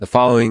The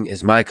following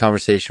is my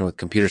conversation with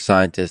computer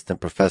scientist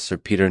and Professor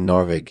Peter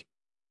Norvig.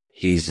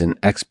 He's an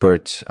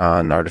expert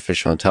on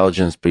artificial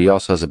intelligence, but he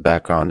also has a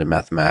background in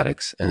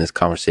mathematics, and this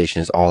conversation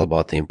is all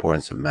about the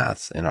importance of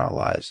maths in our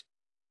lives.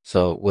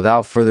 So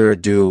without further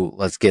ado,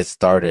 let's get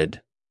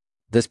started.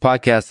 This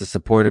podcast is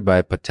supported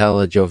by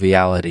Patella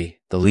Joviality,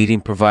 the leading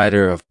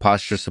provider of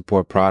posture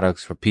support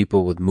products for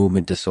people with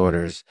movement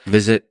disorders.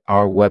 Visit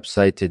our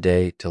website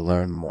today to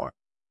learn more.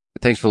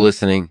 Thanks for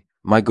listening.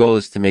 My goal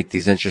is to make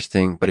these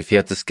interesting, but if you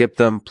have to skip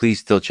them, please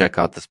still check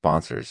out the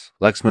sponsors.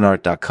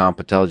 LexmanArt.com,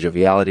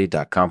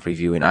 PatellaJoviality.com for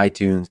review in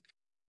iTunes.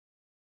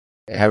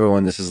 Hey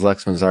everyone, this is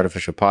Lexman's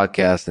Artificial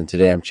Podcast, and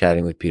today I'm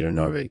chatting with Peter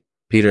Norvig.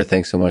 Peter,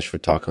 thanks so much for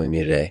talking with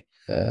me today.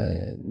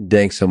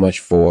 Thanks so much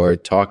for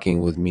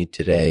talking with me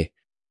today.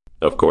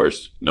 Of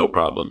course, no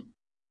problem.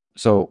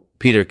 So,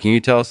 Peter, can you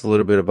tell us a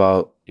little bit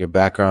about your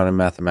background in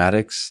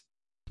mathematics?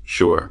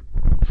 Sure.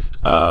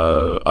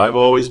 I've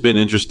always been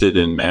interested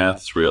in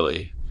maths,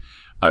 really.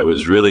 I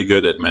was really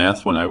good at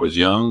math when I was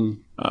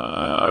young.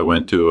 I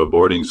went to a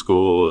boarding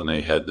school and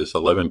they had this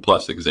 11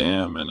 plus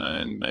exam,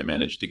 and I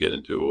managed to get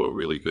into a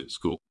really good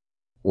school.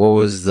 What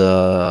was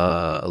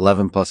the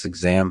 11 plus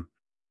exam?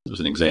 It was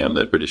an exam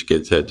that British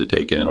kids had to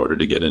take in order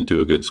to get into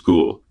a good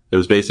school. It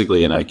was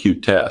basically an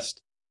IQ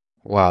test.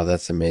 Wow,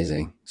 that's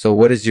amazing. So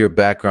what does your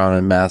background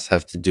in maths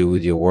have to do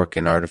with your work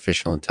in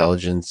artificial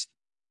intelligence?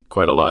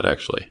 Quite a lot,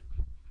 actually.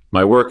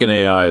 My work in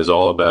AI is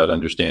all about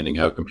understanding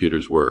how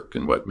computers work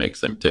and what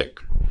makes them tick.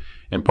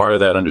 And part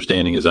of that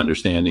understanding is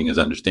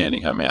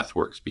understanding how math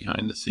works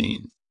behind the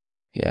scenes.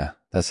 Yeah,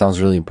 that sounds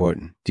really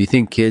important. Do you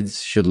think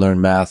kids should learn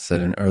maths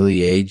at an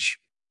early age?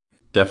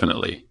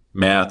 Definitely.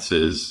 Maths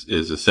is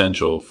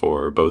essential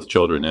for both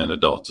children and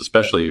adults,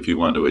 especially if you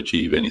want to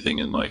achieve anything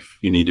in life.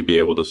 You need to be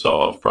able to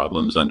solve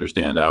problems,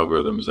 understand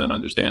algorithms, and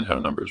understand how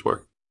numbers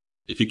work.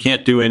 If you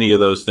can't do any of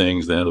those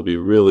things, then it'll be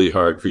really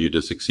hard for you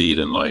to succeed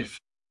in life.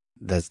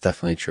 That's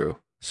definitely true.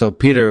 So,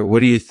 Peter, what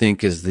do you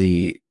think is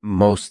the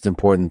most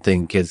important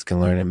thing kids can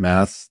learn in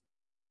maths?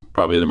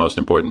 Probably the most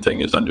important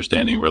thing is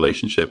understanding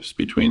relationships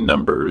between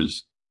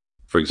numbers.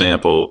 For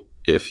example,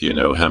 if you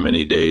know how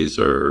many days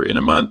are in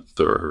a month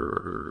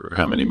or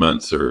how many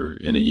months are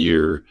in a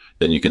year,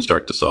 then you can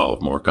start to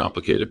solve more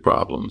complicated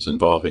problems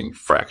involving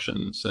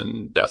fractions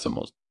and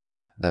decimals.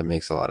 That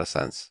makes a lot of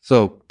sense.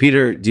 So,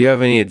 Peter, do you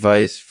have any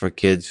advice for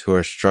kids who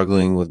are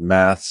struggling with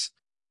maths?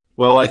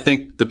 Well, I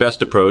think the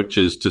best approach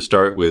is to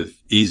start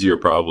with easier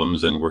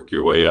problems and work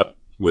your way up.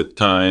 With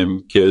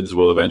time, kids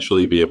will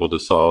eventually be able to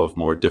solve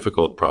more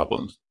difficult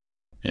problems.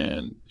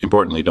 And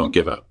importantly, don't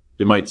give up.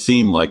 It might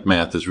seem like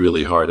math is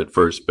really hard at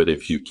first, but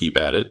if you keep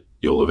at it,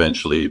 you'll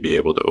eventually be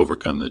able to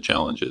overcome the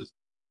challenges.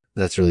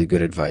 That's really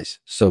good advice.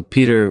 So,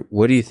 Peter,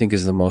 what do you think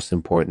is the most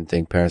important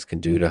thing parents can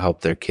do to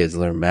help their kids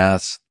learn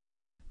maths?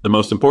 The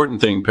most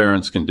important thing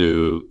parents can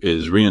do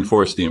is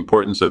reinforce the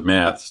importance of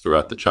maths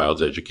throughout the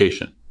child's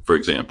education. For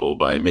example,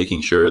 by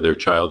making sure their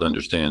child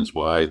understands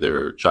why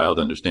they're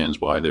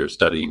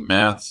studying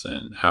maths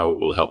and how it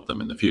will help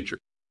them in the future.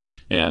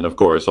 And of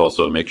course,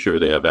 also make sure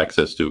they have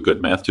access to a good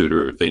math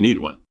tutor if they need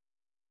one.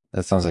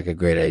 That sounds like a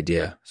great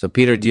idea. So,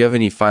 Peter, do you have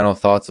any final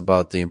thoughts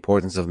about the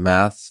importance of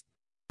maths?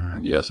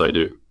 Yes, I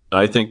do.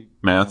 I think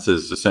maths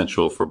is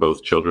essential for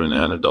both children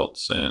and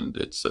adults, and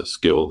it's a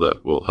skill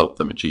that will help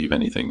them achieve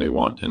anything they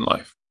want in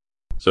life.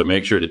 So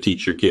make sure to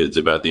teach your kids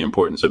about the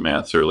importance of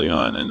maths early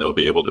on, and they'll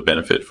be able to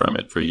benefit from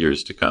it for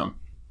years to come.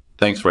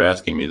 Thanks for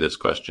asking me this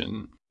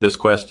question. This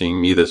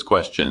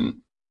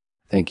question.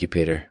 Thank you,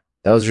 Peter.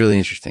 That was really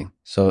interesting.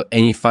 So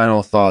any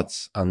final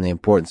thoughts on the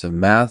importance of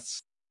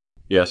maths?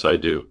 Yes, I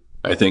do.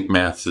 I think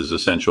maths is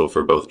essential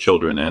for both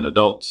children and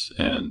adults,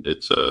 and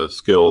it's a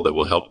skill that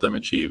will help them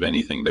achieve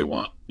anything they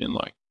want in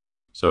life.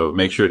 So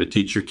make sure to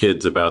teach your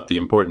kids about the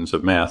importance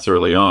of maths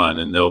early on,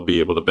 and they'll be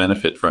able to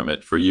benefit from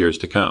it for years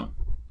to come.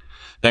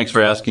 Thanks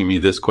for asking me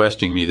this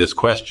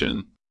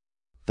question.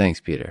 Thanks,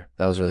 Peter.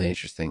 That was really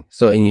interesting.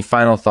 So any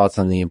final thoughts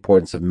on the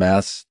importance of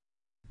maths?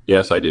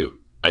 Yes, I do.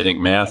 I think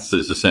maths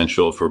is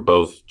essential for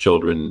both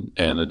children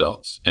and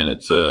adults, and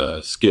it's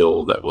a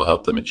skill that will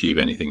help them achieve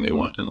anything they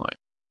want in life.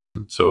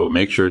 So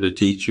make sure to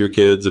teach your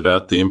kids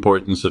about the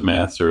importance of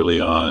maths early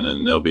on,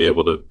 and they'll be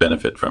able to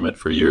benefit from it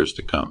for years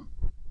to come.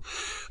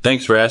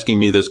 Thanks for asking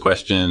me this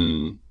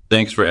question.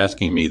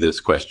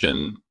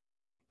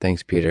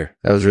 Thanks, Peter.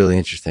 That was really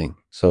interesting.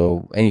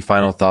 So any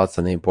final thoughts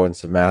on the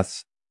importance of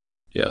maths?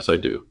 Yes, I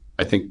do.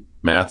 I think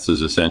maths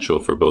is essential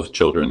for both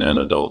children and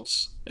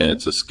adults, and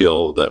it's a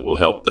skill that will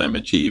help them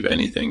achieve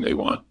anything they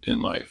want in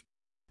life.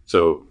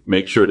 So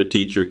make sure to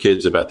teach your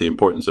kids about the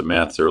importance of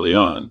maths early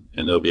on,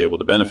 and they'll be able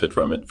to benefit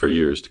from it for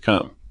years to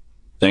come.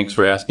 Thanks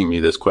for asking me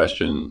this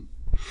question.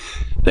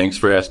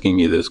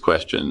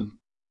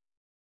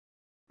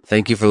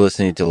 Thank you for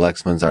listening to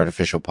Lexman's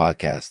Artificial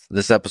Podcast.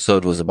 This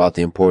episode was about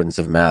the importance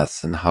of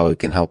maths and how it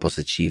can help us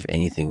achieve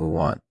anything we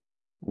want.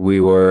 We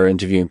were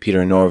interviewing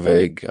Peter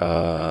Norvig,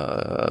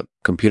 a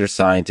computer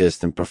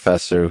scientist and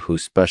professor who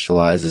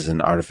specializes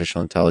in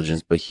artificial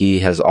intelligence, but he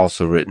has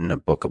also written a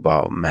book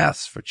about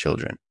maths for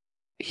children.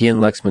 He and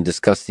Lexman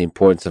discuss the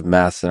importance of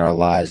maths in our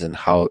lives and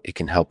how it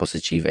can help us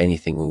achieve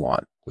anything we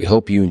want. We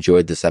hope you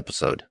enjoyed this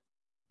episode.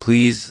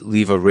 Please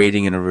leave a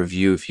rating and a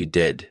review if you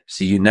did.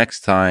 See you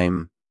next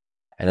time.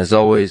 And as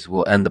always,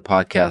 we'll end the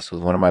podcast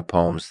with one of my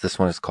poems. This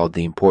one is called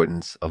The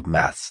Importance of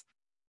Maths.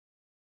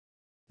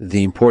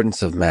 The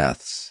importance of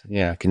maths,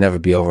 can never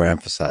be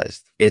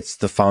overemphasized. It's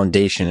the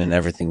foundation in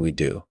everything we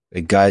do.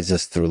 It guides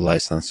us through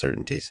life's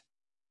uncertainties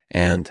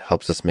and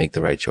helps us make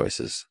the right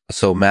choices.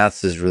 So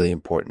maths is really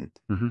important.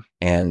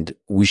 And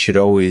we should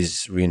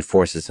always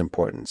reinforce its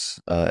importance.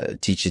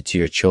 Teach it to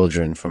your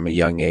children from a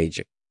young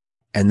age,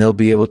 and they'll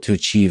be able to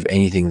achieve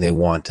anything they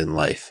want in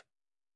life.